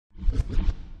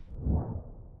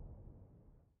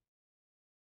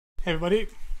Hey everybody,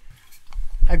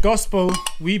 at Gospel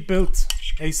we built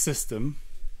a system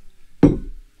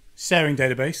sharing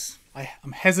database.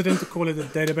 I'm hesitant to call it a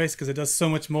database because it does so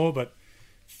much more, but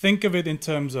think of it in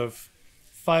terms of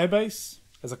Firebase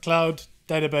as a cloud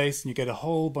database and you get a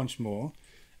whole bunch more.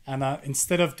 And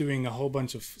instead of doing a whole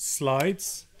bunch of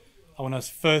slides, I want us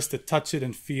first to touch it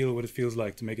and feel what it feels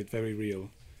like to make it very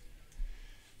real.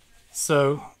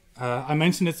 So I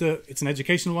mentioned it's an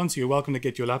educational one, so you're welcome to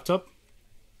get your laptop.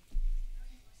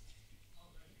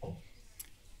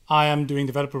 I am doing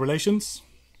developer relations,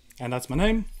 and that's my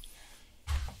name.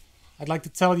 I'd like to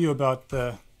tell you about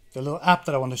the little app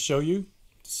that I want to show you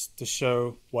to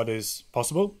show what is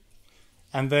possible,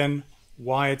 and then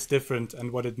why it's different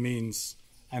and what it means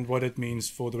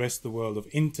for the rest of the world of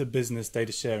inter-business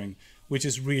data sharing, which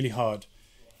is really hard.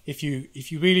 If you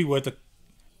really were to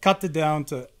cut it down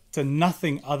to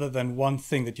nothing other than one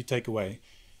thing that you take away,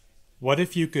 what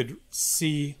if you could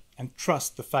see and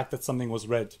trust the fact that something was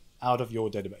read out of your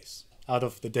database, out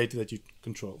of the data that you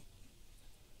control?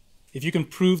 If you can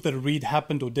prove that a read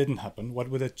happened or didn't happen, what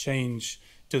would it change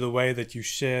to the way that you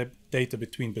share data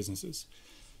between businesses?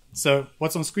 So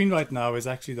what's on screen right now is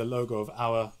actually the logo of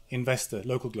our investor,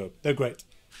 Local Globe. They're great.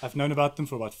 I've known about them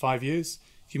for about 5 years.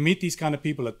 If you meet these kind of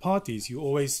people at parties, you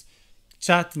always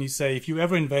chat and you say, if you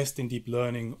ever invest in deep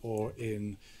learning or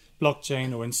in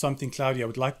blockchain or in something cloudy, I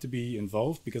would like to be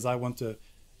involved because I want to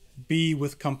be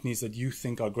with companies that you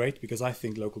think are great, because I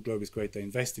think Local Globe is great. They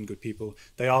invest in good people.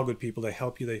 They are good people. They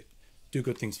help you. They do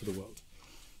good things for the world.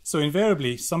 So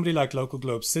invariably, somebody like Local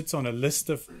Globe sits on a list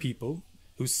of people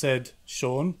who said,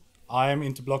 Sean, I am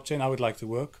into blockchain. I would like to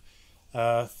work.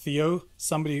 Theo,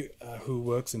 somebody who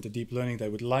works into deep learning, they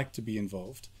would like to be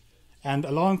involved. And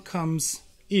along comes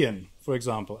Ian, for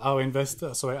example, our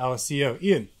CEO.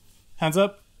 Ian, hands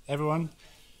up, everyone.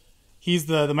 He's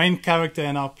the main character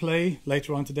in our play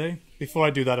later on today. Before I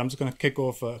do that, I'm just going to kick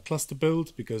off a cluster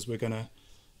build because the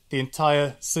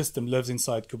entire system lives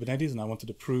inside Kubernetes, and I wanted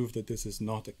to prove that this is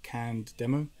not a canned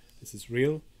demo. This is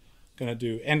real. Going to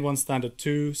do N1 standard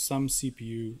 2, some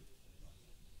CPU.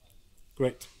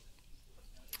 Great.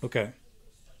 Okay.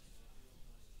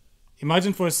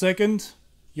 Imagine for a second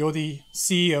you're the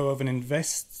CEO of an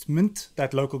investment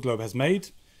that Local Globe has made.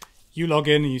 You log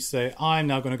in and you say, I'm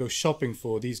now going to go shopping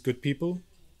for these good people.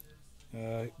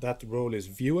 That role is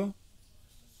viewer.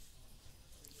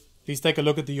 Please take a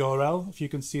look at the URL, if you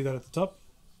can see that at the top.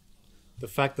 The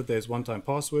fact that there's one-time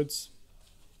passwords.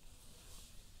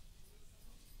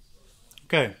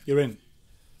 Okay, you're in.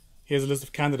 Here's a list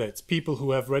of candidates, people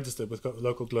who have registered with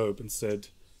Local Globe and said,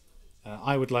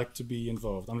 I would like to be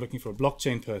involved. I'm looking for a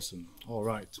blockchain person. All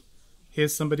right.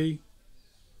 Here's somebody.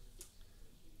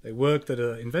 They worked at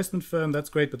an investment firm. That's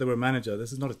great, but they were a manager.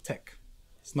 This is not a tech.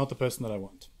 It's not the person that I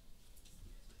want.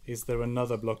 Is there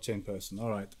another blockchain person? All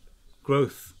right.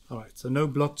 Growth. All right. So no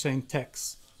blockchain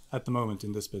techs at the moment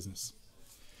in this business.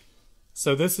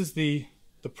 So this is the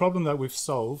problem that we've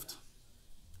solved,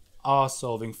 are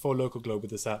solving for Local Globe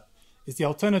with this app, is the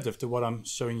alternative to what I'm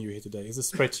showing you here today, is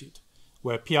a spreadsheet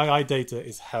where PII data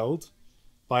is held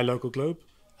by Local Globe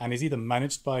and is either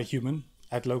managed by a human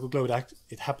at Local Globe.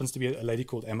 It happens to be a lady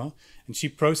called Emma, and she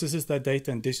processes that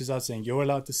data and dishes out saying, you're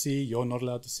allowed to see, you're not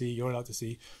allowed to see, you're allowed to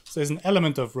see. So there's an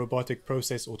element of robotic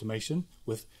process automation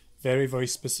with very, very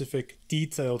specific,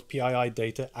 detailed PII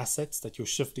data assets that you're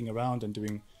shifting around and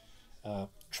doing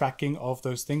tracking of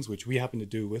those things, which we happen to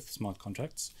do with smart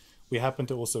contracts. We happen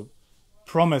to also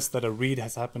promise that a read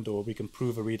has happened, or we can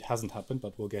prove a read hasn't happened,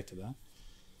 but we'll get to that.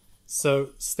 So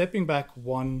stepping back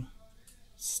one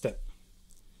step,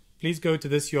 please go to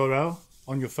this URL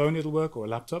on your phone, it'll work, or a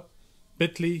laptop,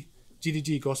 bit.ly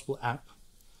GDG Gospel app,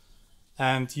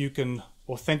 and you can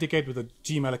authenticate with a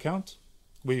Gmail account.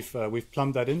 We've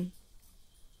plumbed that in.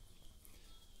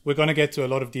 We're going to get to a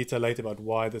lot of detail later about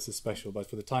why this is special, but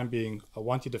for the time being, I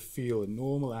want you to feel a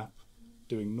normal app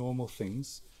doing normal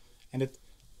things, and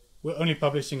we're only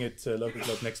publishing it Local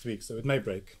Globe next week, so it may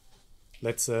break.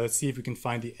 Let's see if we can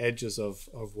find the edges of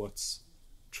what's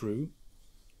true.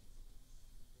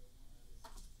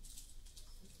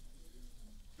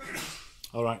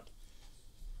 All right.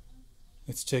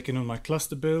 Let's check in on my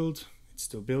cluster build. It's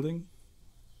still building.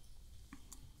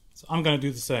 So I'm going to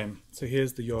do the same. So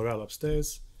here's the URL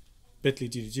upstairs, bit.ly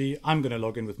GDG. I'm going to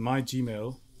log in with my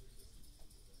Gmail.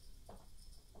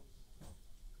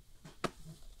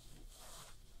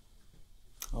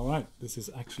 All right, this is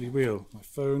actually real. My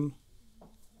phone,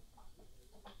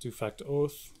 two-factor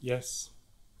auth, yes.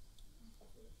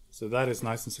 So that is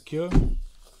nice and secure.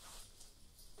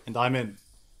 And I'm in.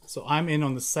 So I'm in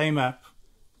on the same app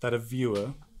that a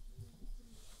viewer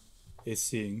is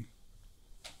seeing.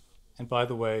 And by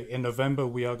the way, in November,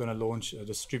 we are going to launch a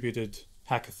distributed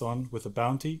hackathon with a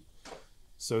bounty.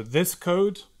 So this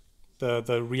code,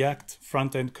 the React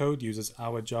front-end code, uses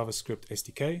our JavaScript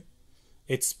SDK.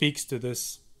 It speaks to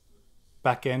this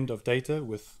backend of data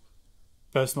with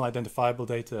personal identifiable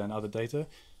data and other data.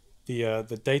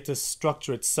 The data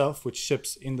structure itself, which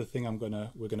ships in the thing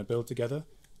we're gonna build together,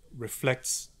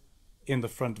 reflects in the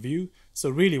front view. So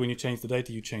really, when you change the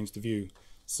data, you change the view.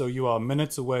 So you are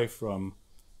minutes away from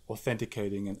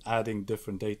authenticating and adding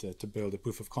different data to build a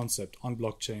proof of concept on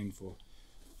blockchain for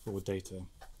data.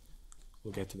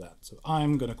 We'll get to that. So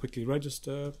I'm gonna quickly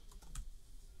register.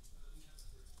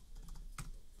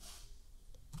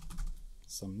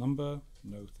 Some number.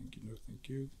 No, thank you. No, thank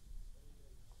you.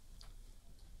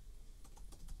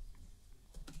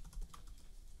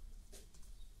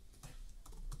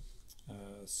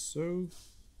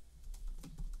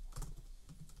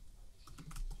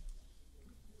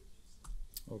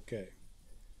 Okay.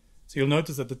 So you'll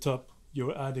notice at the top,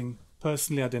 you're adding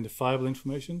personally identifiable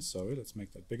information. Sorry, let's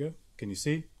make that bigger. Can you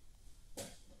see?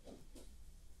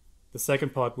 The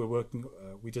second part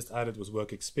we just added was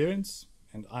work experience.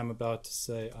 And I'm about to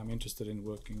say I'm interested in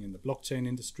working in the blockchain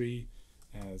industry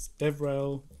as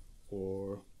DevRel,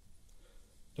 or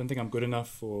don't think I'm good enough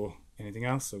for anything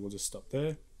else, so we'll just stop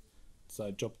there.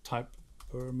 Decide job type,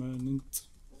 permanent.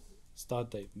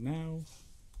 Start date now.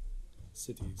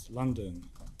 Cities, London,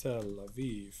 Tel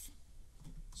Aviv,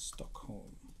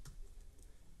 Stockholm.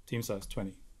 Team size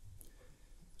 20.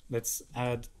 Let's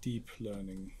add deep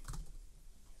learning.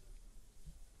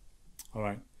 All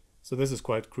right, so this is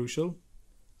quite crucial.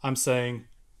 I'm saying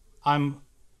I'm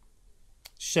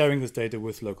sharing this data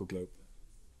with local globe.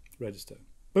 Register.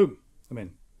 Boom, I'm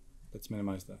in. Let's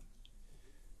minimize that.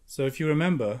 So if you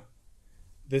remember,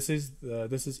 this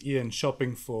is Ian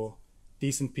shopping for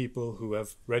decent people who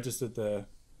have registered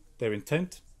their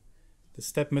intent. The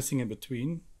step missing in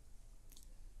between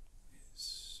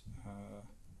is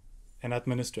an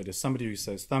administrator, somebody who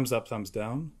says thumbs up, thumbs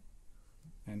down,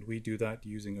 and we do that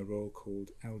using a role called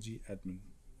LG admin.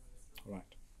 All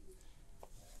right.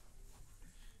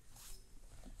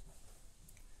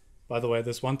 By the way,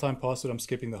 this one-time password I'm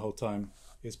skipping the whole time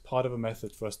is part of a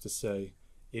method for us to say,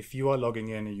 if you are logging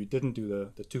in and you didn't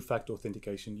do the two-factor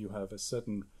authentication, you have a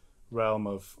certain realm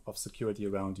of security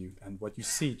around you, and what you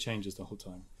see changes the whole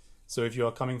time. So if you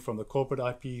are coming from the corporate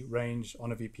IP range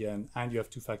on a VPN and you have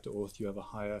two-factor auth, you have a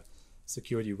higher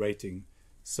security rating.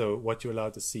 So what you're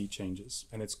allowed to see changes,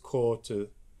 and it's core to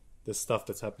the stuff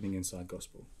that's happening inside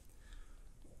Gospel.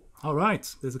 All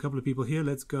right, there's a couple of people here.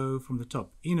 Let's go from the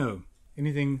top. Eno,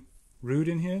 anything rude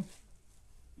in here?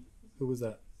 Who was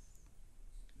that?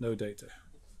 No data.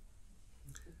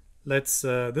 Let's,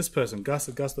 this person, Gus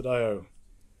at Gus.io.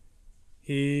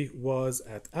 He was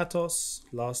at Atos.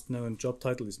 Last known job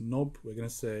title is Knob. We're going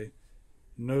to say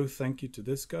no thank you to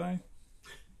this guy.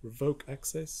 Revoke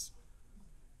access.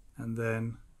 And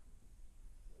then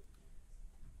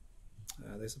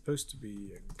there's supposed to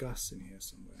be a Gus in here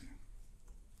somewhere.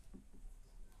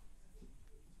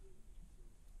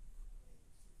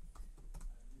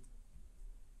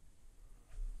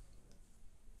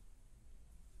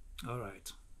 All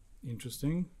right,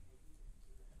 interesting.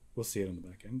 We'll see it on the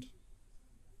back end.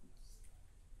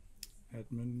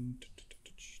 Admin.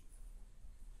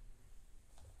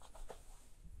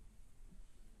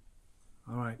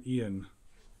 All right, Ian.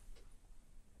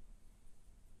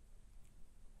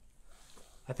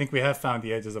 I think we have found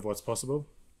the edges of what's possible.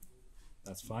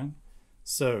 That's fine.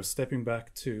 So, stepping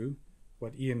back to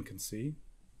what Ian can see.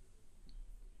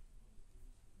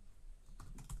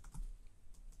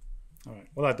 All right,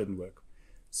 well, that didn't work.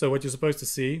 So what you're supposed to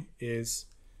see is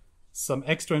some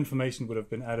extra information would have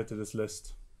been added to this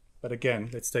list. But again,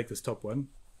 let's take this top one.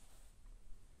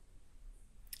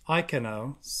 I can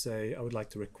now say I would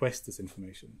like to request this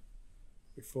information.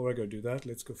 Before I go do that,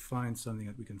 let's go find something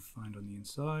that we can find on the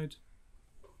inside.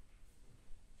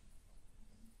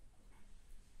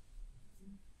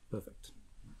 Perfect.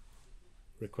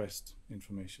 Request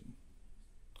information.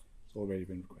 It's already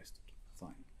been requested.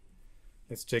 Fine.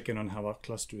 Let's check in on how our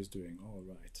cluster is doing. All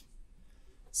right.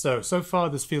 So far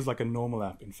this feels like a normal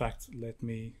app. In fact, let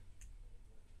me...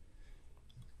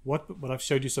 What I've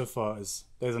showed you so far is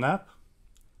there's an app,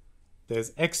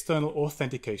 there's external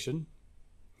authentication.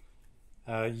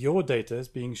 Your data is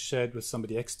being shared with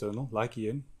somebody external, like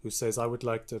Ian, who says, I would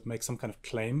like to make some kind of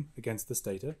claim against this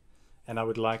data, and I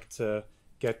would like to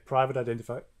get private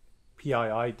identifier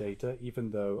PII data, even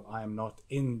though I am not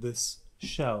in this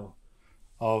shell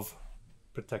of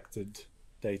protected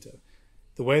data.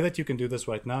 The way that you can do this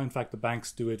right now, in fact, the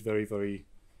banks do it very, very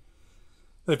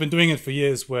They've been doing it for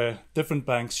years where different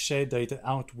banks share data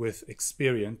out with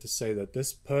Experian to say that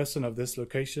this person of this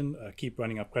location keep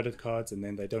running up credit cards and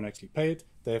then they don't actually pay it.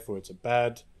 Therefore, it's a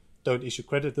bad, don't issue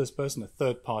credit to this person. A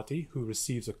third party who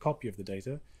receives a copy of the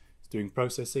data is doing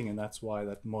processing, and that's why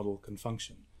that model can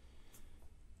function.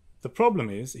 The problem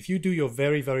is, if you do your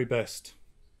very, very best,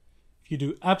 if you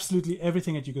do absolutely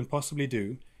everything that you can possibly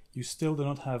do, you still do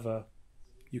not have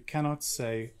you cannot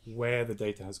say where the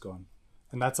data has gone.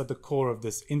 And that's at the core of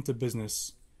this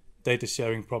inter-business data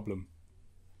sharing problem.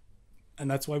 And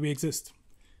that's why we exist.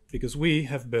 Because we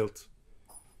have built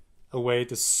a way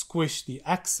to squish the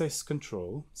access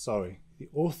control, the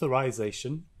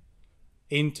authorization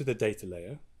into the data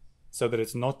layer so that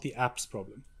it's not the app's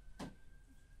problem.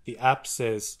 The app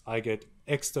says, I get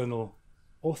external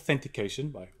authentication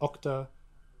by Okta,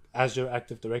 Azure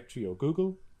Active Directory, or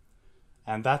Google,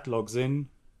 and that logs in.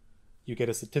 You get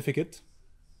a certificate.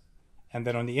 And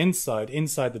then on the inside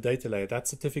the data layer, that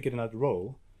certificate and that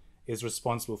role is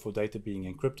responsible for data being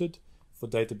encrypted, for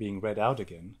data being read out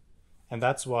again. And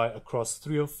that's why across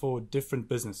 3 or 4 different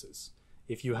businesses,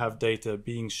 if you have data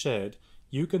being shared,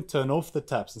 you can turn off the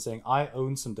taps and saying, I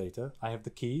own some data, I have the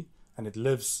key, and it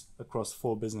lives across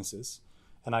 4 businesses.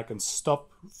 And I can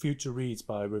stop future reads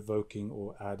by revoking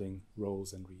or adding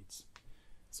roles and reads.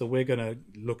 So we're going to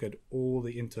look at all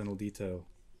the internal detail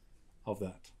of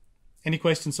that. Any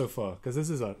questions so far? Because this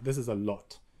is a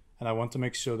lot, and I want to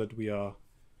make sure that we are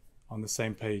on the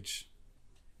same page.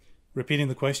 Repeating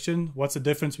the question, what's the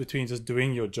difference between just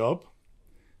doing your job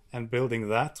and building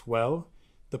that well?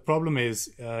 The problem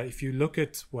is, if you look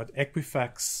at what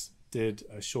Equifax did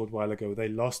a short while ago, they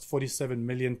lost 47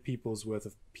 million people's worth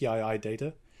of PII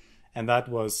data, and that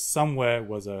was somewhere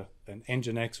was an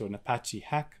Nginx or an Apache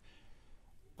hack,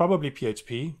 probably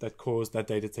PHP, that caused that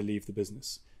data to leave the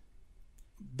business.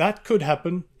 That could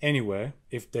happen anywhere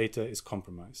if data is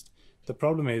compromised. The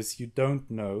problem is you don't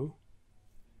know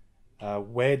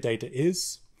where data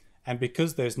is, and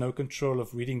because there's no control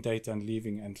of reading data and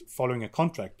leaving and following a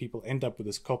contract, people end up with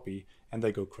this copy and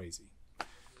they go crazy.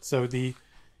 So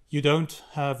you don't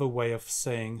have a way of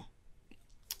saying,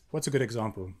 what's a good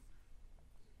example?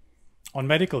 On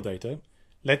medical data,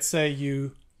 let's say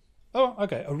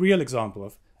a real example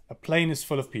of a plane is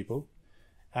full of people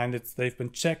and they've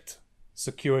been checked,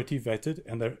 security vetted,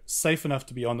 and they're safe enough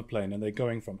to be on the plane, and they're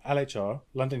going from LHR,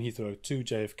 London Heathrow, to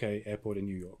JFK Airport in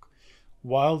New York.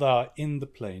 While they're in the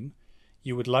plane,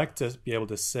 you would like to be able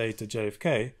to say to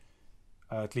JFK,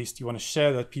 at least you want to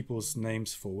share that people's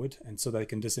names forward, and so they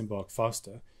can disembark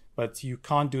faster, but you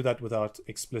can't do that without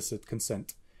explicit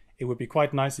consent. It would be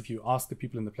quite nice if you ask the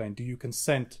people in the plane, do you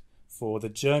consent for the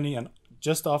journey, and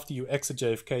just after you exit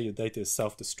JFK, your data is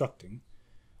self-destructing,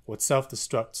 or it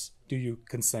self-destructs, do you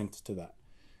consent to that?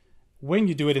 When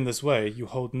you do it in this way, you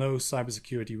hold no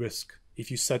cybersecurity risk. If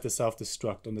you set the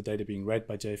self-destruct on the data being read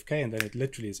by JFK and then it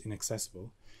literally is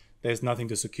inaccessible, there's nothing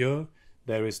to secure,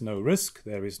 there is no risk,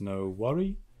 there is no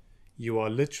worry. You are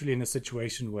literally in a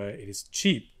situation where it is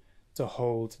cheap to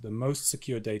hold the most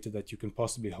secure data that you can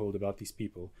possibly hold about these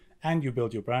people, and you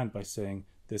build your brand by saying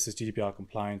this is GDPR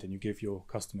compliant and you give your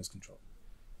customers control.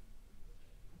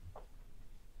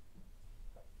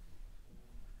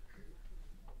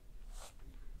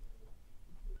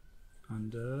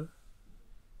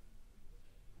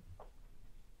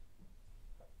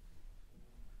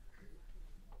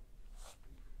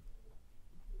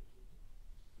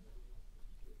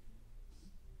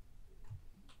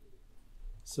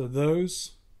 So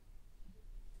these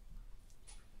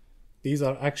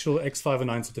are actual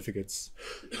X509 certificates,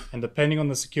 and depending on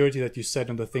the security that you set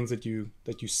and the things that you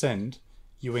send,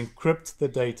 you encrypt the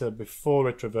data before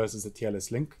it traverses the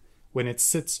TLS link. When it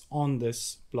sits on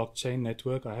this blockchain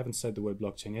network, I haven't said the word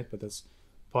blockchain yet, but that's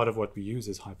part of what we use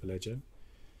is Hyperledger.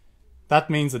 That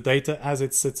means the data as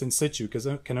it sits in situ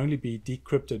can only be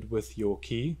decrypted with your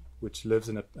key, which lives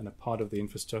in a part of the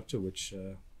infrastructure, which,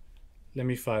 let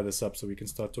me fire this up so we can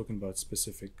start talking about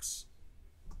specifics.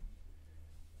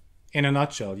 In a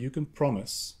nutshell, you can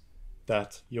promise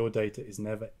that your data is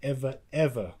never, ever,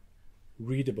 ever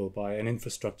readable by an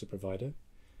infrastructure provider,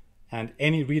 and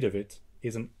any read of it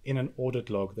is in an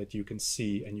audit log that you can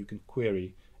see and you can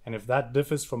query. And if that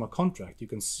differs from a contract, you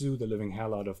can sue the living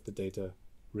hell out of the data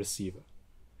receiver.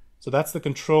 So that's the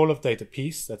control of data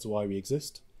piece. That's why we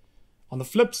exist. On the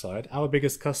flip side, our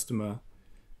biggest customer,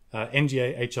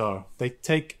 NGA HR, they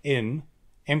take in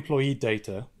employee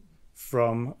data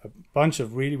from a bunch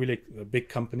of really, really big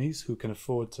companies who can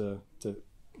afford to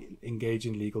engage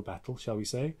in legal battle, shall we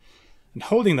say. And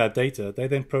holding that data, they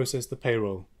then process the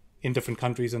payroll in different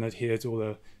countries and adhere to all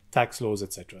the tax laws,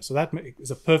 etc. So that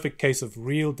is a perfect case of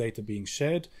real data being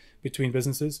shared between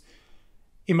businesses.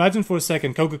 Imagine for a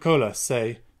second Coca-Cola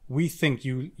say, we think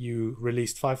you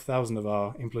released 5,000 of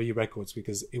our employee records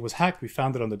because it was hacked. We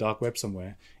found it on the dark web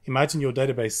somewhere. Imagine your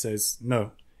database says,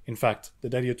 no, in fact, the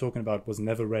data you're talking about was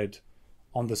never read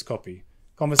on this copy.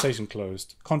 Conversation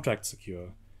closed, contract secure.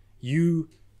 You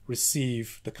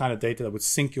receive the kind of data that would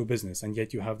sink your business, and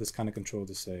yet you have this kind of control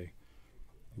to say,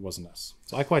 it wasn't us.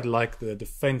 So I quite like the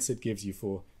defense it gives you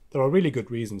for, there are really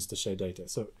good reasons to share data.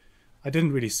 So I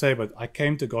didn't really say, but I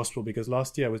came to Gospel because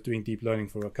last year I was doing deep learning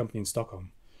for a company in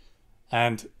Stockholm.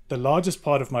 And the largest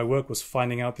part of my work was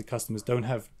finding out that customers don't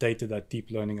have data that deep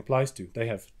learning applies to. They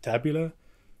have tabular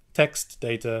text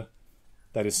data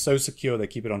that is so secure they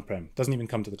keep it on-prem. Doesn't even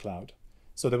come to the cloud.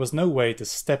 So there was no way to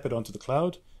step it onto the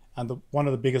cloud. And one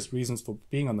of the biggest reasons for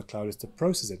being on the cloud is to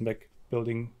process it, like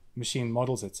building machine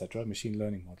models, etc., machine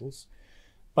learning models.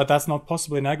 But that's not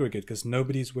possible in aggregate because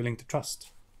nobody's willing to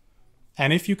trust.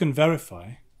 And if you can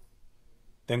verify,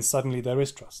 then suddenly there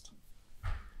is trust.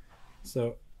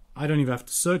 So I don't even have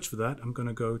to search for that. I'm going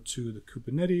to go to the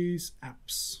Kubernetes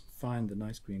apps, find the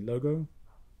nice green logo.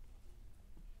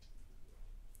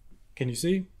 Can you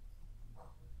see?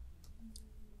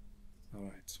 All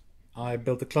right. I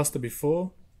built a cluster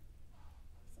before,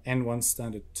 N1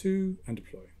 standard 2, and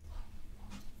deploy.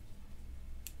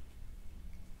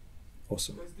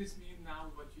 Awesome. Does this mean now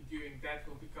what you're doing, that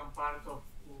will become part of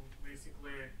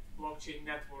basically blockchain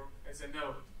network as a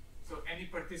node? So any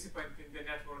participant in the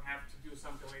network have to do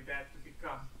something like that to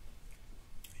become,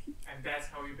 and that's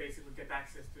how you basically get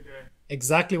access to the...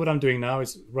 Exactly what I'm doing now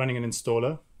is running an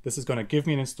installer. This is going to give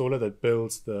me an installer that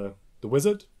builds the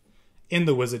wizard. In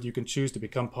the wizard, you can choose to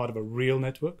become part of a real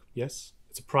network. Yes,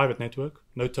 it's a private network,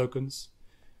 no tokens,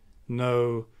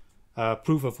 no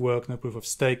proof of work, no proof of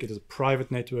stake. It is a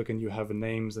private network and you have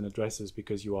names and addresses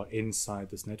because you are inside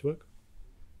this network.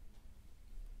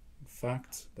 In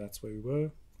fact, that's where we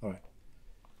were. All right.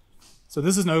 So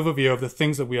this is an overview of the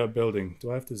things that we are building. Do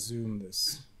I have to zoom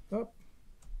this up?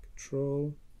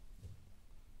 Control.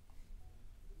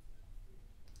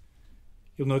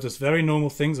 You'll notice very normal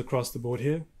things across the board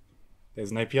here. There's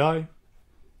an API.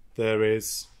 There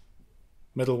is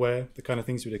middleware, the kind of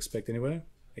things you'd expect anywhere,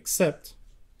 except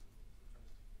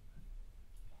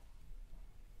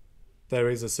there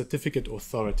is a certificate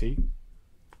authority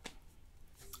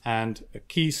and a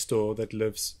key store that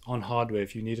lives on hardware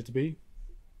if you need it to be.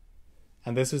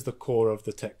 And this is the core of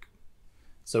the tech.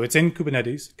 So it's in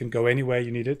Kubernetes. It can go anywhere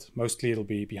you need it. Mostly it'll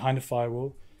be behind a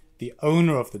firewall. The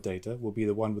owner of the data will be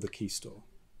the one with the key store.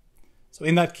 So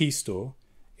in that key store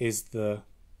is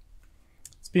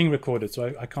it's being recorded,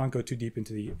 so I can't go too deep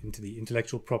into the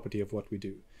intellectual property of what we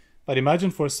do. But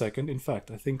imagine for a second, in fact,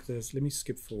 I think let me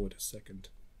skip forward a second.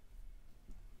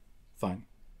 Fine.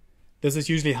 This is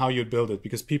usually how you'd build it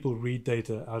because people read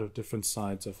data out of different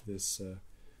sides of this.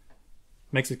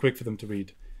 Makes it quick for them to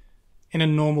read. In a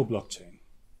normal blockchain,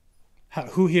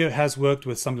 who here has worked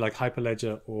with something like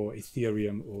Hyperledger or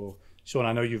Ethereum or Sean,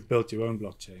 I know you've built your own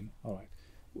blockchain. All right.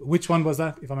 Which one was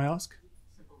that, if I may ask?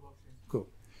 Simple blockchain. Cool.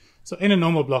 So in a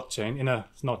normal blockchain,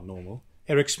 it's not normal,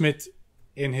 Eric Schmidt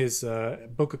in his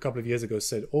book a couple of years ago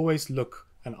said, always look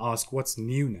and ask what's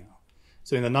new now.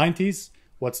 So in the 90s,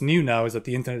 what's new now is that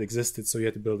the internet existed, so you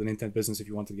had to build an internet business if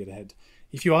you wanted to get ahead.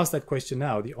 If you ask that question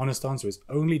now, the honest answer is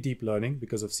only deep learning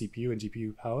because of CPU and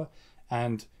GPU power,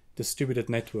 and distributed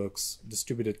networks,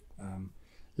 distributed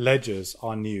ledgers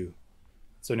are new.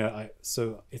 So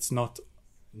so it's not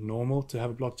normal to have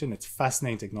a blockchain. It's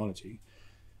fascinating technology.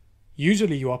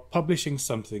 Usually you are publishing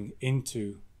something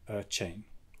into a chain.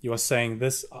 You are saying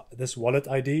this wallet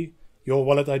ID, your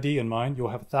wallet ID and mine, you'll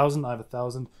have 1,000, I have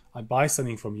 1,000. I buy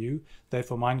something from you,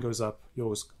 therefore mine goes up,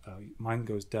 mine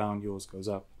goes down, yours goes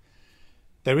up.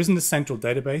 There isn't a central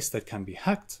database that can be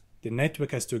hacked. The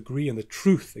network has to agree and the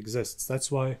truth exists. That's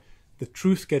why the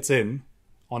truth gets in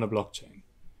on a blockchain.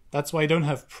 That's why you don't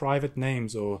have private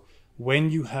names or when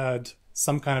you had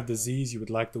some kind of disease you would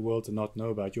like the world to not know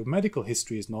about. Your medical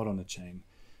history is not on a chain.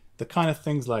 The kind of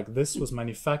things like this was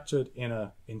manufactured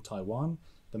in Taiwan.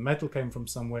 The metal came from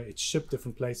somewhere. It's shipped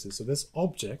different places. So this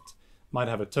object might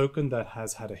have a token that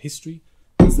has had a history.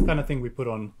 That's the kind of thing we put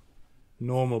on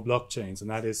normal blockchains, and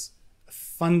that is a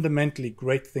fundamentally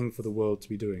great thing for the world to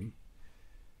be doing.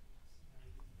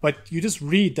 But you just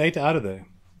read data out of there.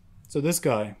 So this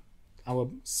guy, our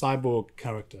cyborg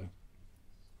character,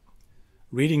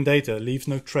 reading data leaves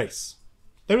no trace.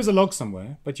 There is a log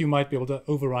somewhere, but you might be able to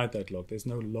override that log. There's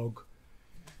no log.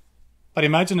 But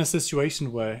imagine a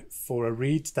situation where for a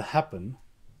read to happen,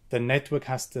 the network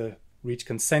has to reach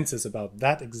consensus about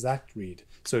that exact read.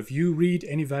 So if you read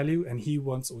any value and he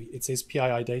wants, or it says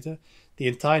PII data, the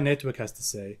entire network has to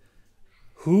say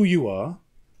who you are,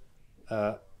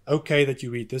 okay that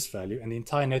you read this value, and the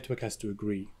entire network has to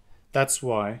agree. That's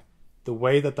why the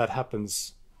way that that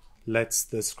happens lets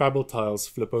the Scrabble tiles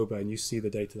flip over and you see the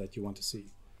data that you want to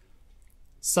see.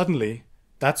 Suddenly,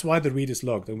 that's why the read is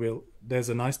logged, and there's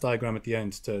a nice diagram at the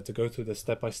end to go through the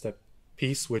step-by-step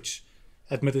piece, which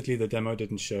admittedly the demo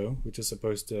didn't show, which is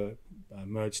supposed to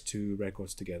merge two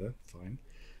records together, fine.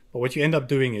 But what you end up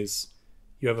doing is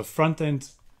you have a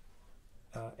front-end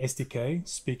SDK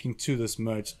speaking to this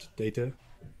merged data,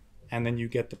 and then you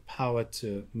get the power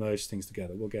to merge things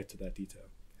together. We'll get to that detail.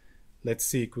 Let's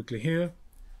see quickly here.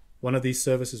 One of these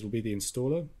services will be the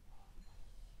installer.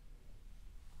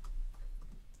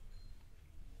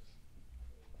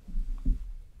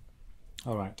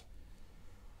 All right.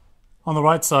 On the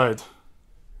right side,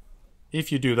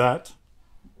 if you do that,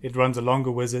 it runs a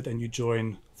longer wizard and you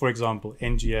join, for example,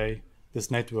 NGA,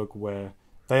 this network where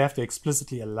they have to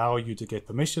explicitly allow you to get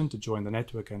permission to join the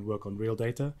network and work on real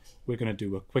data. We're going to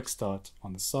do a quick start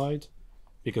on the side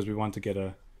because we want to get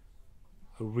a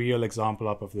real example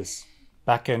up of this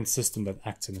backend system that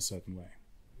acts in a certain way.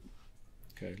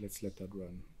 Okay, let's let that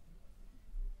run.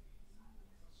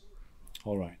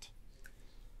 All right.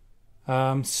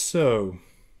 So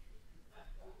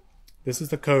this is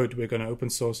the code we're going to open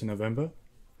source in November,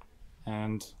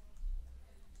 and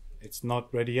it's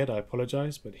not ready yet, I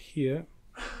apologize, but here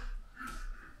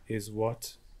is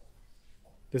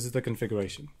this is the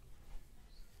configuration.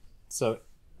 So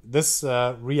this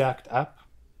React app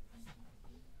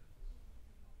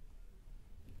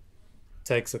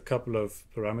takes a couple of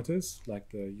parameters, like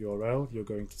the URL you're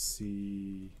going to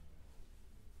see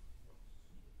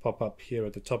pop up here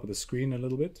at the top of the screen a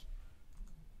little bit.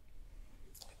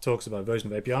 It talks about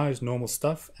version of APIs, normal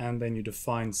stuff, and then you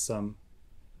define some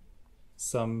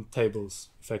tables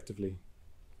effectively.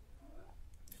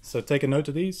 So take a note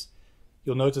of these.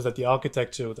 You'll notice that the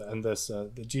architecture and this the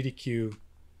GDQ,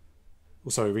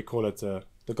 sorry, we call it the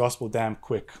Gospel Damn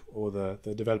Quick, or the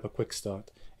developer quick start,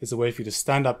 is a way for you to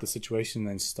stand up the situation and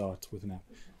then start with an app.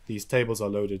 These tables are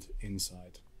loaded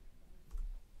inside.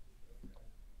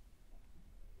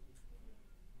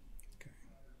 Okay.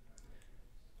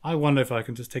 I wonder if I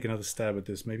can just take another stab at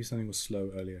this. Maybe something was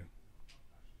slow earlier.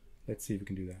 Let's see if we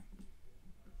can do that.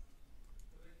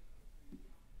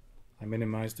 I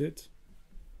minimized it.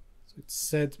 So it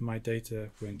said my data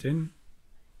went in.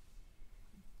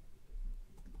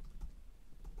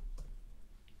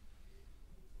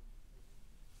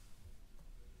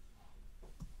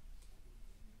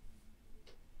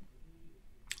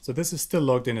 So this is still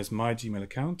logged in as my Gmail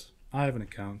account. I have an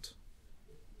account.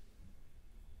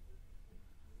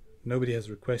 Nobody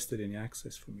has requested any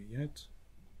access from me yet.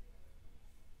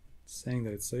 It's saying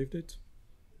that it saved it.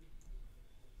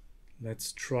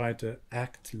 Let's try to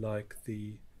act like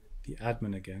the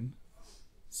admin again.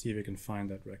 See if we can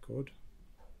find that record.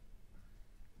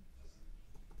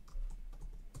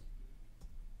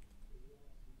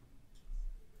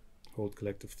 Hold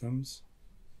collective thumbs.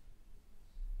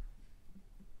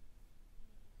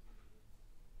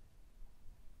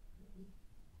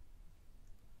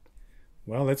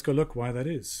 Well, let's go look why that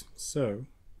is. So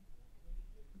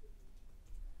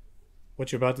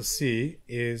what you're about to see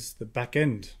is the back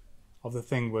end of the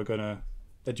thing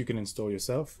that you can install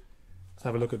yourself. Let's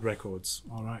have a look at records.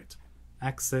 All right,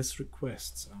 access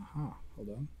requests. Aha, hold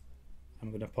on. I'm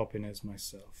going to pop in as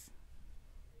myself.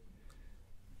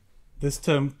 This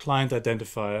term client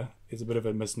identifier is a bit of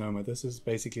a misnomer. This is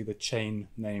basically the chain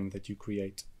name that you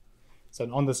create.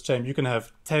 So on this chain, you can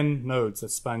have 10 nodes that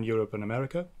span Europe and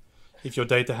America. If your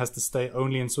data has to stay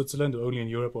only in Switzerland or only in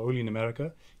Europe or only in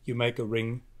America, you make a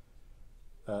ring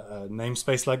a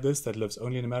namespace like this that lives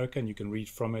only in America, and you can read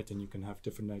from it and you can have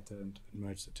different data and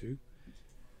merge the two.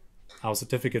 Our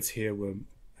certificates here were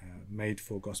made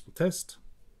for Gospel Test.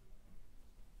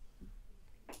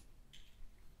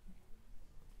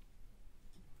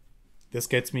 This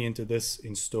gets me into this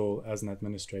install as an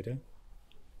administrator.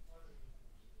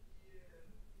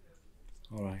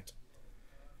 All right.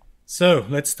 So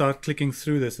let's start clicking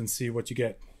through this and see what you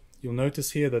get. You'll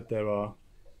notice here that there are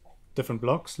different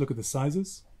blocks. Look at the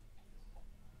sizes.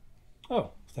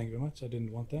 Oh, thank you very much. I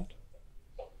didn't want that.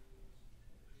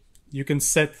 You can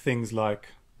set things like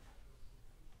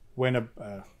when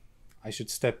I should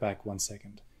step back 1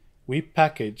 second. We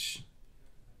package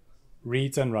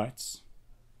reads and writes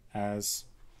as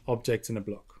objects in a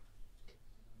block.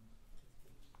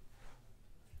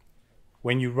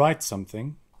 When you write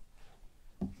something,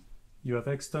 you have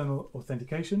external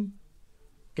authentication,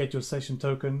 get your session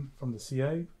token from the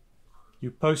CA,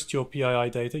 You post your PII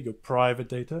data, your private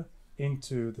data,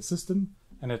 into the system,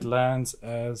 and it lands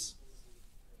as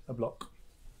a block.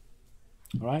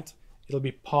 All right? It'll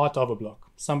be part of a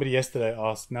block. Somebody yesterday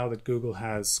asked, now that Google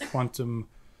has quantum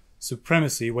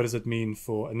supremacy, what does it mean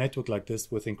for a network like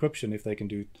this with encryption if they can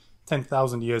do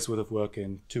 10,000 years worth of work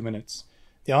in 2 minutes?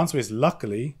 The answer is,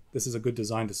 luckily, this is a good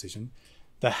design decision.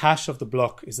 The hash of the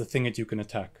block is the thing that you can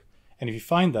attack. And if you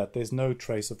find that, there's no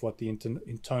trace of what the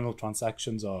internal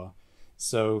transactions are.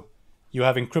 So you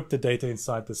have encrypted data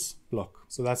inside this block.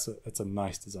 So that's a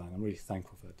nice design. I'm really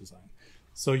thankful for that design.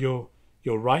 So your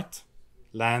write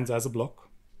lands as a block.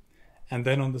 And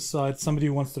then on the side, somebody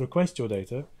who wants to request your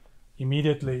data,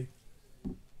 immediately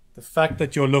the fact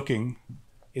that you're looking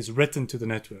is written to the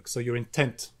network. So your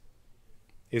intent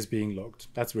is being logged.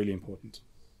 That's really important.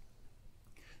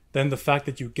 Then the fact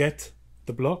that you get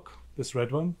the block, this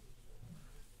red one,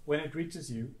 when it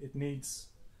reaches you, it needs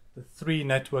the 3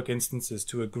 network instances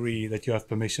to agree that you have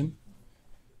permission.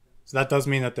 So that does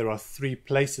mean that there are 3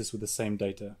 places with the same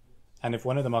data. And if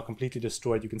one of them are completely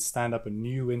destroyed, you can stand up a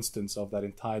new instance of that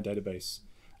entire database,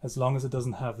 as long as it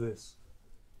doesn't have this,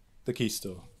 the key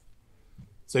store.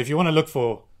 So if you want to look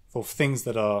for things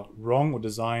that are wrong or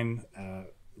design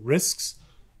risks,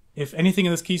 if anything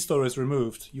in this key store is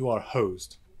removed, you are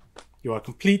hosed. You are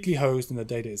completely hosed and the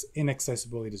data is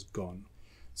inaccessible, it is gone.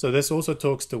 So this also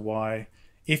talks to why,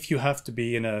 if you have to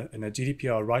be in a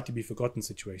GDPR right to be forgotten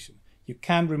situation, you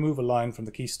can remove a line from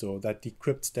the key store that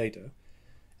decrypts data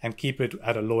and keep it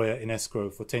at a lawyer in escrow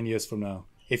for 10 years from now.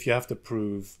 If you have to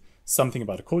prove something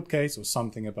about a court case or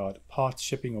something about parts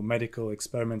shipping or medical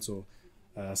experiments or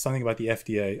something about the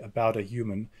FDA, about a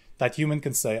human, that human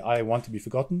can say, I want to be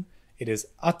forgotten. It is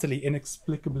utterly,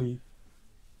 inexplicably,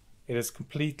 it is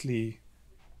completely,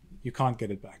 you can't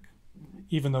get it back.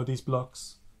 Even though these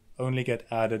blocks only get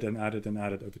added and added and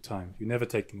added over time. You never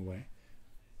take them away.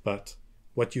 But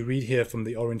what you read here from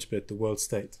the orange bit, the world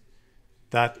state,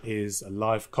 that is a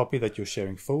live copy that you're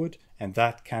sharing forward, and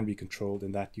that can be controlled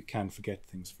and that you can forget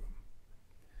things from.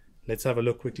 Let's have a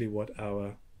look quickly what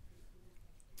how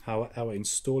our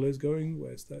installer is going.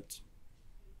 Where's that?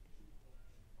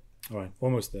 All right,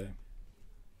 almost there.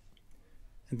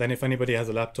 And then if anybody has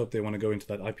a laptop, they want to go into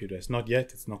that IP address. Not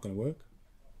yet, it's not going to work.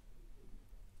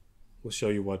 We'll show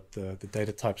you what the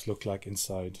data types look like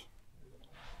inside.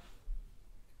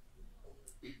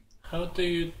 How do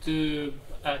you do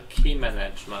key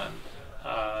management?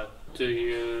 Do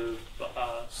you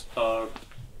store,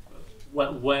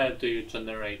 where do you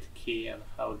generate key and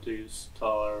how do you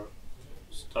store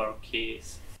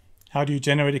keys? How do you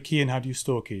generate a key and how do you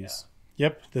store keys? Yeah.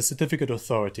 Yep, the certificate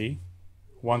authority,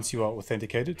 once you are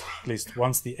authenticated, at least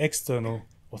once the external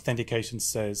authentication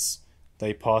says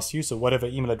they pass you, so whatever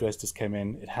email address just came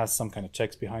in, it has some kind of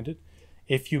checks behind it.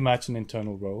 If you match an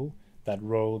internal role, that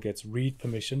role gets read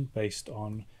permission based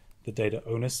on the data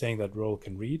owner saying that role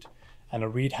can read, and a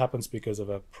read happens because of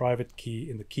a private key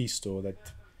in the key store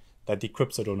that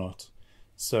decrypts it or not.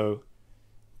 So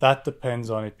that depends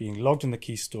on it being logged in the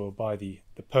key store by the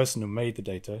person who made the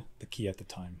data, the key at the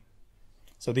time.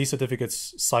 So these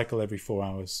certificates cycle every 4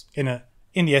 hours. In the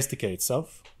SDK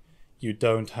itself, you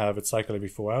don't have it cycle every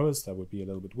 4 hours. That would be a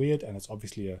little bit weird, and it's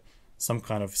obviously some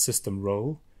kind of system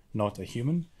role, not a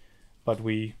human. But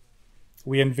we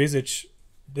envisage,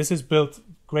 this is built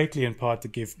greatly in part to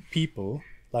give people,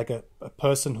 like a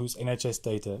person whose NHS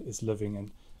data is living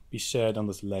and be shared on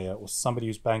this layer, or somebody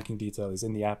whose banking detail is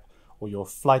in the app, or your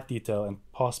flight detail and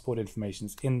passport information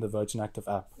is in the Virgin Active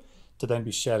app, to then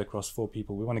be shared across 4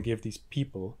 people. We want to give these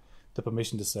people the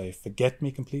permission to say, forget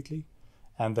me completely,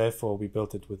 and therefore we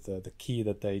built it with the key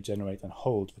that they generate and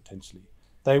hold potentially.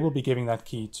 They will be giving that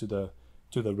key to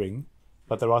the ring,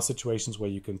 but there are situations where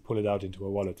you can pull it out into a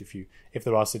wallet. If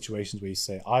there are situations where you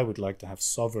say, I would like to have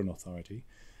sovereign authority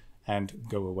and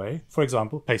go away. For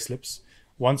example, payslips.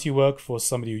 Once you work for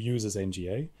somebody who uses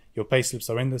NGA, your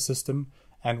payslips are in the system,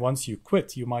 and once you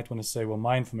quit, you might want to say, well,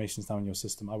 my information is now in your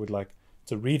system. I would like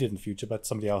to read it in the future, but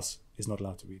somebody else is not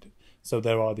allowed to read it. So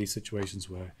there are these situations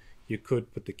where you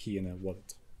could put the key in a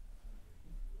wallet.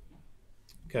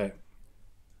 Okay,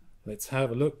 let's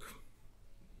have a look.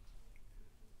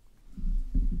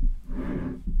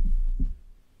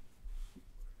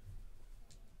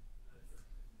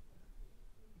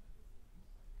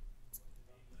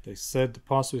 They said the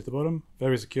password at the bottom,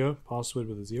 very secure, password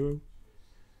with a 0,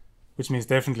 which means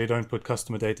definitely don't put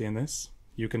customer data in this.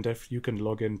 You can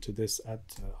log into this at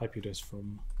IP address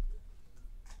from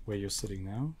where you're sitting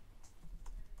now.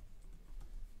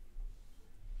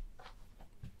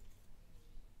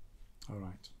 All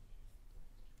right.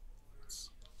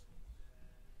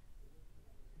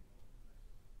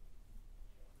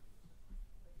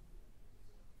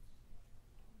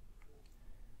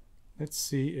 let's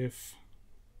see if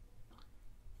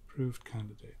approved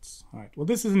candidates. All right, well,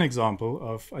 this is an example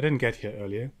of, I didn't get here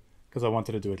earlier because I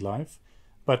wanted to do it live,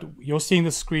 but you're seeing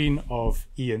the screen of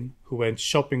Ian, who went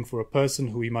shopping for a person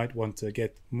who he might want to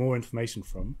get more information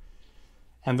from.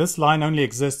 And this line only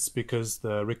exists because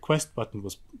the request button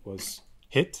was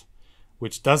hit,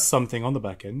 which does something on the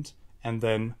back end. And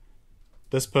then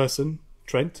this person,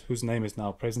 Trent, whose name is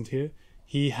now present here,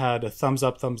 he had a thumbs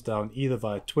up, thumbs down, either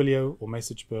via Twilio or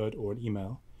MessageBird or an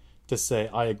email to say,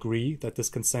 I agree that this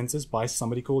consensus by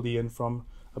somebody called Ian from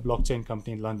a blockchain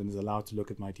company in London is allowed to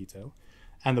look at my detail.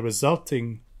 And the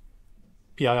resulting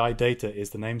PII data is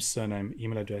the name, surname,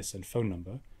 email address, and phone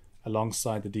number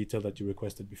alongside the detail that you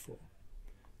requested before.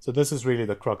 So this is really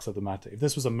the crux of the matter. If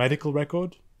this was a medical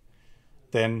record,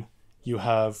 then you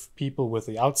have people with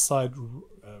the outside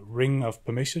ring of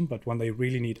permission, but when they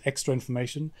really need extra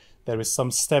information, there is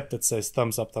some step that says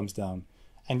thumbs up, thumbs down.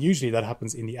 And usually that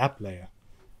happens in the app layer.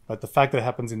 But the fact that it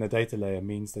happens in the data layer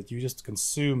means that you just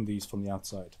consume these from the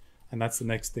outside. And that's the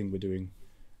next thing we're doing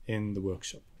in the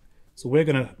workshop. So we're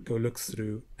going to go look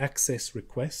through access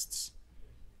requests,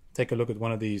 take a look at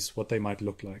one of these, what they might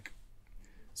look like.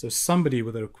 So somebody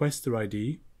with a requester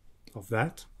ID of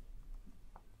that.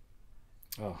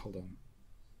 Oh, hold on.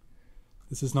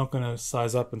 This is not going to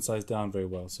size up and size down very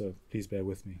well, so please bear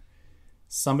with me.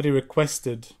 Somebody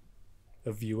requested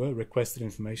a viewer, requested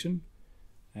information,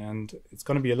 and it's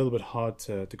going to be a little bit hard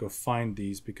to go find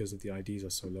these because of the IDs are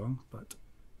so long, but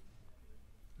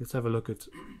let's have a look at...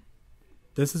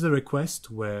 This is a request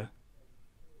where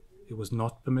it was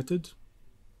not permitted.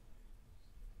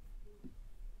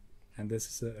 And this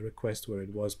is a request where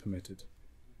it was permitted.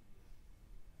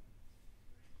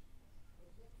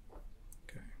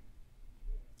 Okay,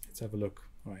 let's have a look.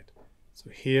 All right, so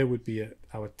here would be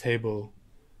our table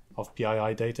of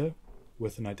PII data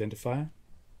with an identifier.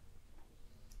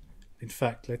 In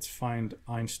fact, let's find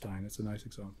Einstein. That's a nice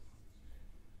example.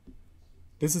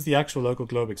 This is the actual local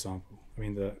globe example. I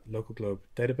mean, the local globe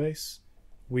database.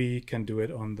 We can do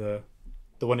it on the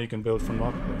one you can build from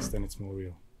Marketplace, then it's more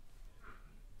real.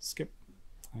 Skip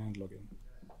and log in.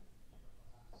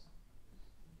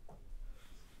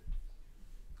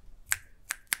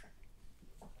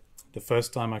 The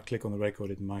first time I click on the record,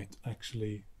 it might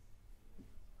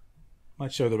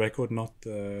show the record, not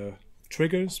the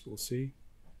triggers. We'll see.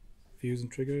 Views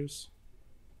and triggers.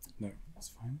 No, that's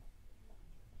fine.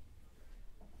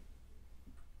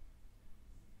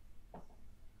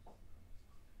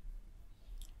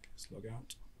 Let's log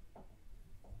out.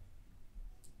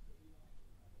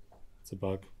 It's a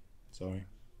bug. Sorry.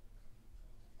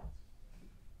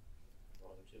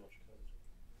 Writing too much code.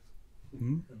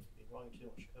 Hmm? You're writing too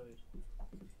much code.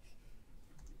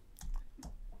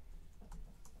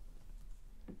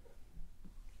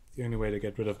 The only way to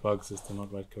get rid of bugs is to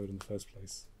not write code in the first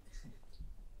place.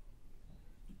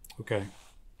 Okay.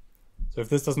 So if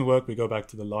this doesn't work, we go back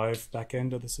to the live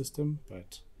backend of the system,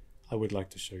 but I would like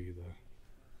to show you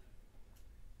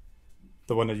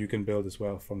the one that you can build as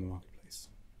well from the marketplace.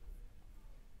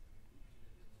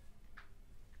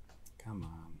 Come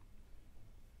on.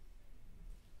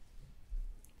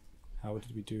 How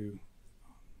did we do?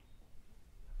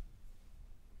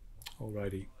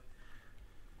 Alrighty.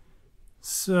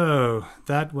 So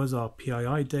that was our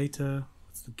PII data.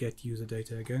 What's the get user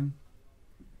data again?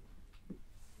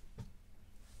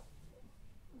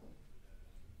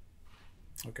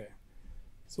 Okay.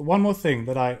 So one more thing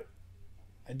that I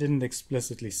didn't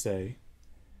explicitly say.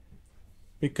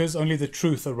 Because only the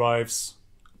truth arrives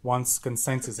once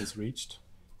consensus is reached,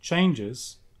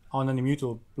 changes on an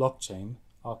immutable blockchain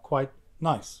are quite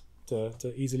nice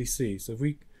to easily see. So if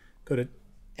we go to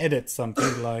edit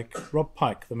something like Rob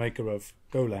Pike, the maker of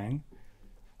Golang,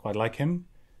 quite like him.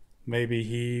 Maybe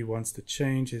he wants to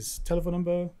change his telephone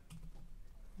number.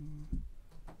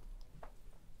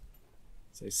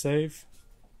 Say save.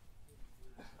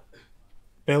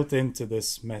 Built into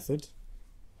this method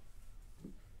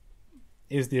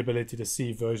is the ability to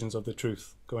see versions of the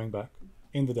truth going back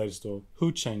in the data store.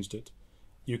 Who changed it?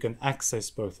 You can access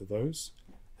both of those,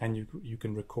 and you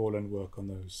can recall and work on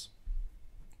those.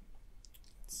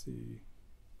 Let's see.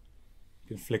 You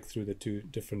can flick through the two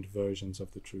different versions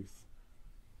of the truth.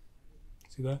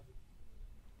 See that?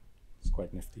 It's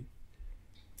quite nifty.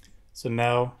 So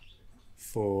now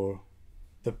for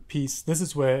the piece, this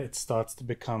is where it starts to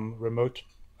become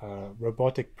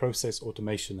robotic process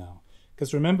automation now.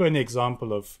 Because remember in the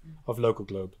example of Local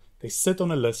Globe, they sit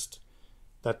on a list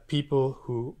that people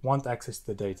who want access to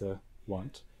the data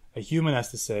want. A human has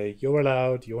to say, you're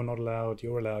allowed, you're not allowed,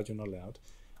 you're allowed, you're not allowed.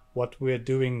 What we're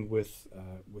doing with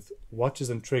watches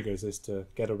and triggers is to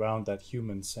get around that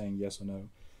human saying yes or no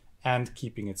and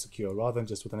keeping it secure, rather than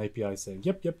just with an API saying,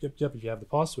 yep, yep, yep, yep, if you have the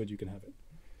password, you can have it.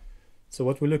 So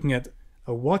what we're looking at,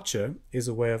 a watcher is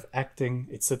a way of acting.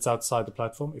 It sits outside the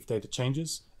platform. If data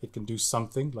changes, it can do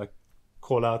something like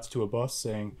call out to a boss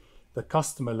saying the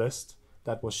customer list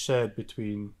that was shared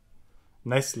between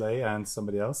Nestle and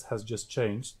somebody else has just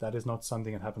changed. That is not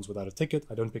something that happens without a ticket.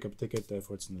 I don't pick up a ticket,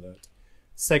 therefore it's an alert.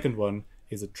 Second one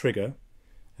is a trigger.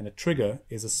 And a trigger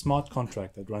is a smart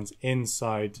contract that runs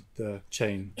inside the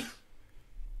chain.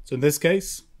 So in this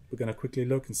case, we're going to quickly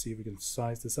look and see if we can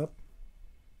size this up.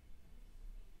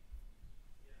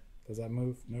 Does that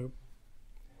move? Nope.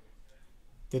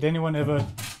 Did anyone ever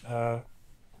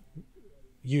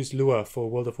use Lua for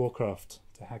World of Warcraft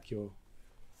to hack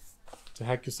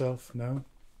yourself? No?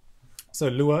 So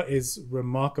Lua is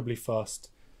remarkably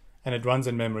fast, and it runs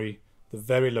in memory, the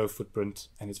very low footprint,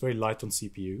 and it's very light on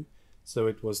CPU. So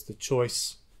it was the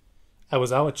choice, it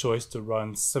was our choice to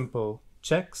run simple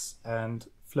checks and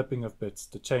flipping of bits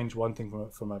to change one thing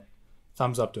from a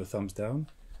thumbs up to a thumbs down.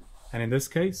 And in this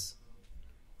case,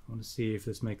 I want to see if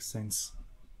this makes sense.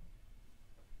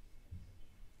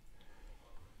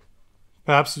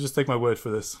 Perhaps you just take my word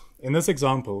for this. In this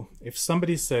example, if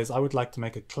somebody says, I would like to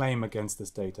make a claim against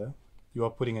this data, you are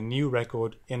putting a new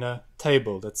record in a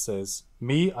table that says,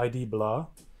 me, ID blah,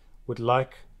 would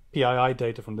like PII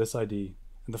data from this ID.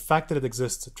 And the fact that it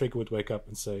exists, a trigger would wake up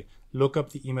and say, look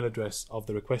up the email address of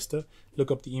the requester, look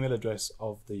up the email address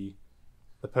of the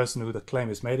person who the claim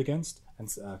is made against, and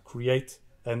create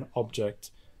an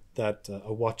object that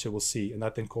a watcher will see. And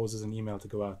that then causes an email to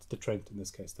go out to Trent, in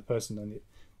this case. The person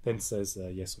then says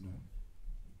yes or no.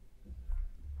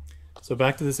 So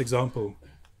back to this example.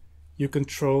 You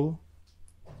control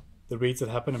the reads that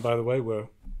happen. And by the way, we're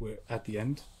at the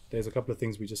end. There's a couple of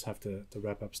things we just have to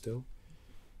wrap up still.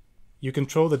 You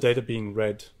control the data being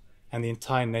read, and the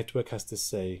entire network has to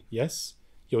say, yes,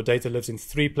 your data lives in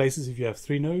 3 places if you have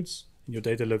 3 nodes, and your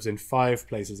data lives in 5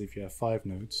 places if you have 5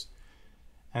 nodes.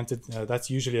 And that's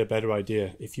usually a better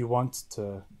idea. If you want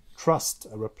to trust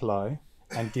a reply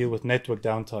and deal with network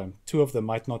downtime, 2 of them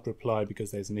might not reply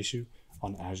because there's an issue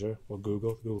on Azure or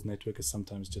Google. Google's network is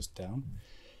sometimes just down.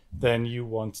 Then you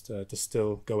want to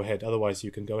still go ahead. Otherwise,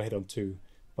 you can go ahead on 2.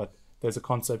 But there's a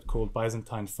concept called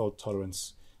Byzantine fault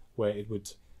tolerance, where it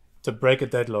would, to break a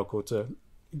deadlock or to,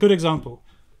 good example,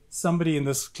 somebody in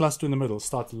this cluster in the middle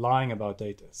starts lying about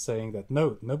data, saying that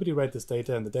no, nobody read this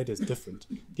data and the data is different.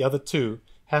 The other 2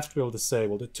 have to be able to say,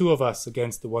 well, the 2 of us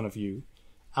against the 1 of you,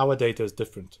 our data is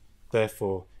different.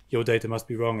 Therefore, your data must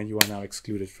be wrong and you are now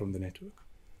excluded from the network.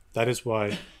 That is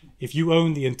why if you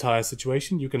own the entire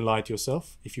situation, you can lie to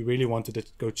yourself. If you really wanted to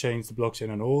go change the blockchain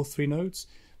on all 3 nodes,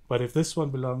 but if this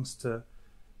one belongs to,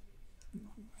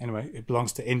 anyway, it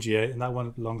belongs to NGA, and that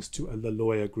one belongs to the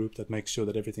lawyer group that makes sure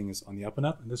that everything is on the up and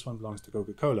up, and this one belongs to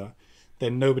Coca-Cola,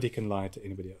 then nobody can lie to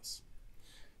anybody else.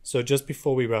 So just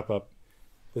before we wrap up,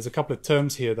 there's a couple of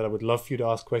terms here that I would love for you to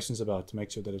ask questions about to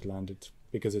make sure that it landed,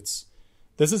 because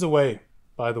this is a way,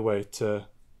 by the way, to,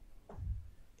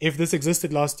 if this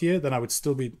existed last year, then I would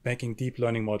still be making deep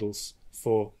learning models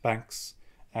for banks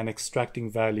and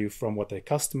extracting value from what their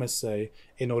customers say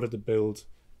in order to build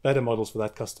better models for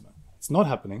that customer. It's not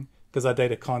happening because our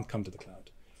data can't come to the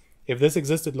cloud. If this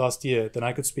existed last year, then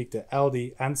I could speak to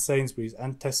Aldi and Sainsbury's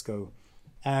and Tesco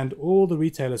and all the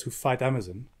retailers who fight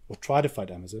Amazon or try to fight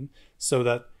Amazon, so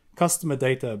that customer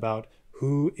data about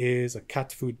who is a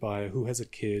cat food buyer, who has a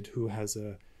kid, who has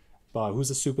a bar,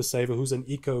 who's a super saver, who's an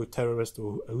eco-terrorist,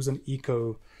 or who's an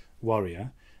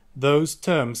eco-warrior, those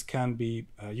terms can be,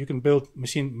 you can build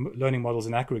machine learning models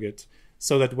in aggregate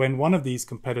so that when one of these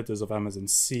competitors of Amazon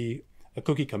see a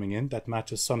cookie coming in that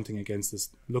matches something against this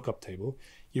lookup table,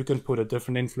 you can put a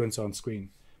different influencer on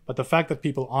screen. But the fact that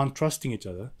people aren't trusting each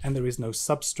other and there is no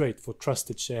substrate for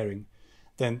trusted sharing,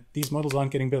 then these models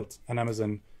aren't getting built. And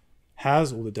Amazon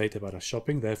has all the data about our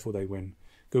shopping, therefore they win.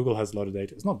 Google has a lot of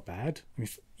data. It's not bad. I mean,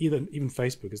 even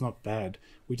Facebook is not bad.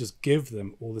 We just give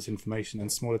them all this information,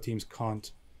 and smaller teams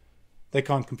can't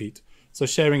compete. So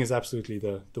sharing is absolutely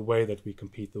the way that we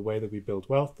compete, the way that we build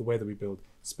wealth, the way that we build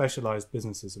specialized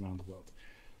businesses around the world.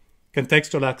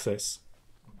 Contextual access.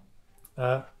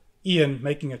 Ian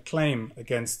making a claim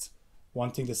against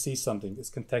wanting to see something is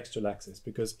contextual access,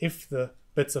 because if the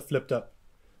bits are flipped up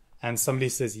and somebody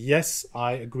says, yes,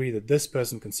 I agree that this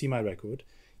person can see my record,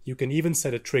 you can even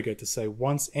set a trigger to say,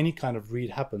 once any kind of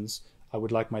read happens, I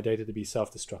would like my data to be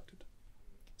self-destructed,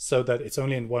 so that it's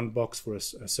only in one box for a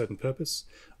certain purpose,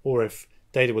 or if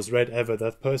data was read ever,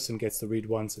 that person gets to read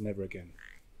once and never again.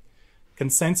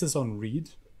 Consensus on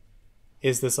read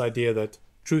is this idea that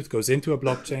truth goes into a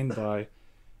blockchain by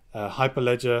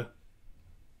Hyperledger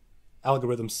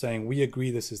algorithm saying we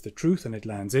agree this is the truth and it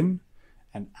lands in,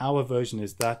 and our version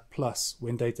is that plus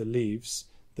when data leaves,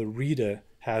 the reader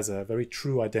has a very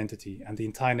true identity and the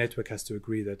entire network has to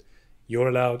agree that you're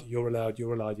allowed, you're allowed,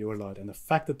 you're allowed, you're allowed. And the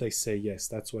fact that they say yes,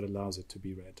 that's what allows it to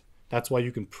be read. That's why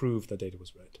you can prove that data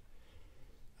was read.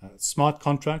 Smart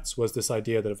contracts was this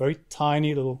idea that a very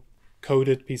tiny little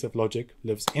coded piece of logic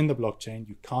lives in the blockchain.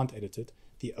 You can't edit it.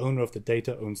 The owner of the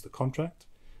data owns the contract.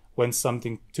 When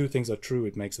two things are true,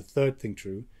 it makes a third thing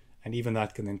true. And even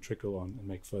that can then trickle on and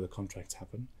make further contracts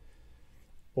happen.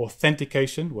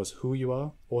 Authentication was who you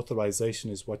are.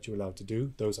 Authorization is what you're allowed to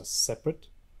do. Those are separate.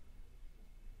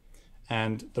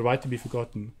 And the right to be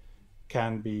forgotten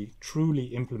can be truly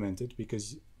implemented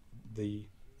because the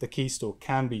key store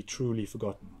can be truly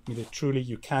forgotten. I mean, truly,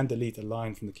 you can delete a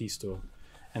line from the key store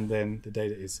and then the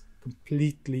data is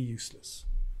completely useless,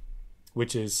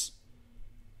 which is,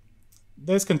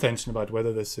 there's contention about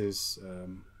whether this is,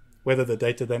 whether the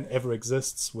data then ever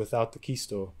exists without the key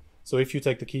store. So if you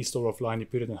take the key store offline, you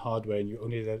put it in hardware and you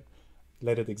only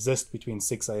let it exist between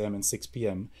 6 a.m. and 6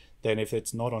 p.m., then if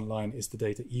it's not online, is the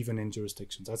data even in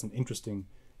jurisdictions? That's an interesting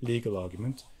legal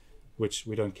argument, which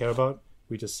we don't care about.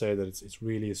 We just say that it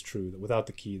really is true that without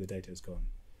the key, the data is gone.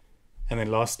 And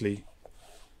then lastly,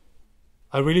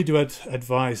 I really do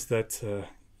advise that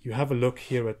you have a look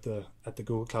here at the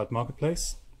Google Cloud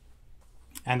Marketplace.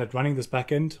 And at running this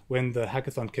backend, when the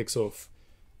hackathon kicks off,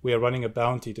 we are running a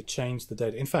bounty to change the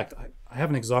data. In fact, I have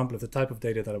an example of the type of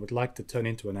data that I would like to turn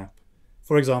into an app.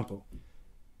 For example,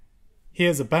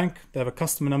 here's a bank, they have a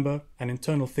customer number and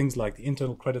internal things like the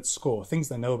internal credit score, things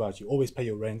they know about you, always pay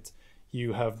your rent,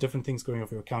 you have different things going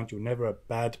off your account, you're never a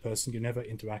bad person, you never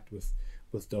interact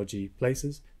with dodgy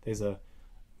places. There's a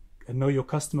know your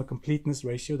customer completeness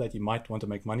ratio that you might want to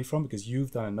make money from because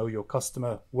you've done a know your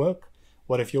customer work.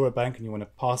 What if you're a bank and you want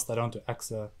to pass that on to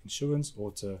AXA Insurance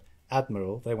or to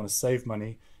Admiral? They want to save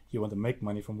money, you want to make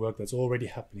money from work that's already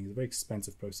happening. It's a very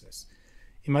expensive process.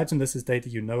 Imagine this is data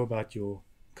you know about your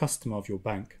customer of your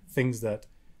bank, things that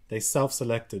they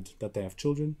self-selected that they have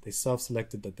children, they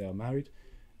self-selected that they are married,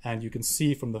 and you can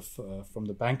see from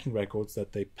the banking records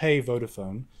that they pay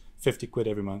Vodafone 50 quid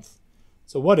every month.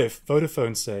 So what if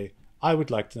Vodafone say, I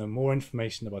would like to know more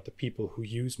information about the people who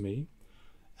use me,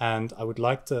 and I would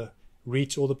like to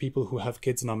reach all the people who have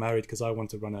kids and are married because I want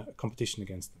to run a competition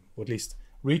against them, or at least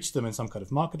reach them in some kind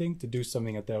of marketing to do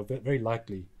something that they very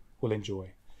likely will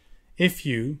enjoy. If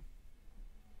you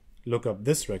look up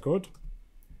this record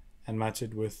and match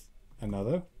it with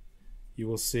another, you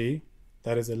will see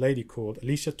that is a lady called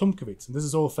Alicia Tomkowitz. And this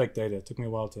is all fake data. It took me a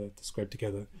while to scrape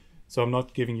together. So I'm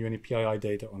not giving you any PII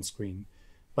data on screen.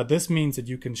 But this means that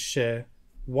you can share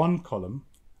one column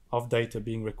of data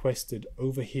being requested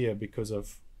over here because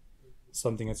of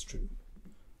something that's true.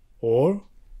 Or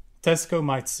Tesco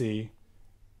might see,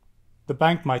 the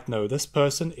bank might know this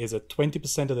person is at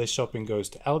 20% of their shopping goes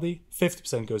to Aldi,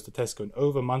 50% goes to Tesco, and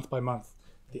over month by month,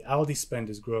 the Aldi spend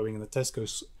is growing and the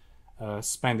Tesco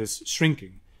spend is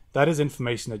shrinking. That is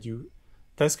information that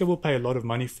Tesco will pay a lot of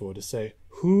money for, to say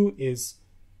who is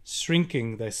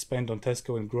shrinking their spend on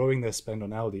Tesco and growing their spend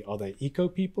on Aldi. Are they eco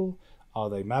people? Are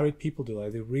they married people? Are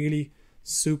they really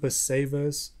super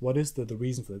savers? What is the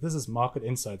reason for that? This is market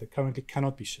insight that currently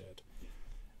cannot be shared.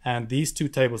 And these two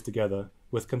tables together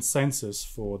with consensus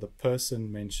for the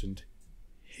person mentioned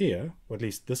here, or at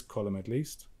least this column at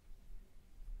least,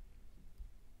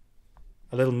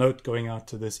 a little note going out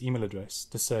to this email address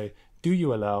to say, do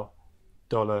you allow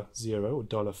 $0 or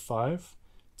 $5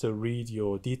 to read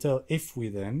your detail if we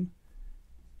then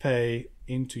pay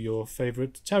into your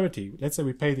favorite charity? Let's say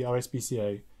we pay the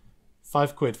RSPCA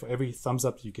 5 quid for every thumbs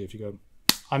up you give. You go,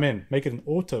 I'm in, make it an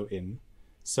auto in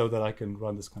so that I can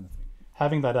run this kind of thing.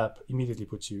 Having that app immediately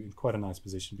puts you in quite a nice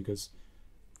position because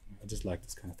I just like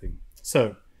this kind of thing.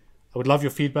 So I would love your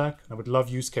feedback. I would love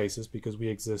use cases because we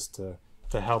exist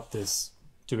to help this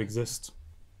to exist.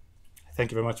 Thank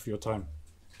you very much for your time.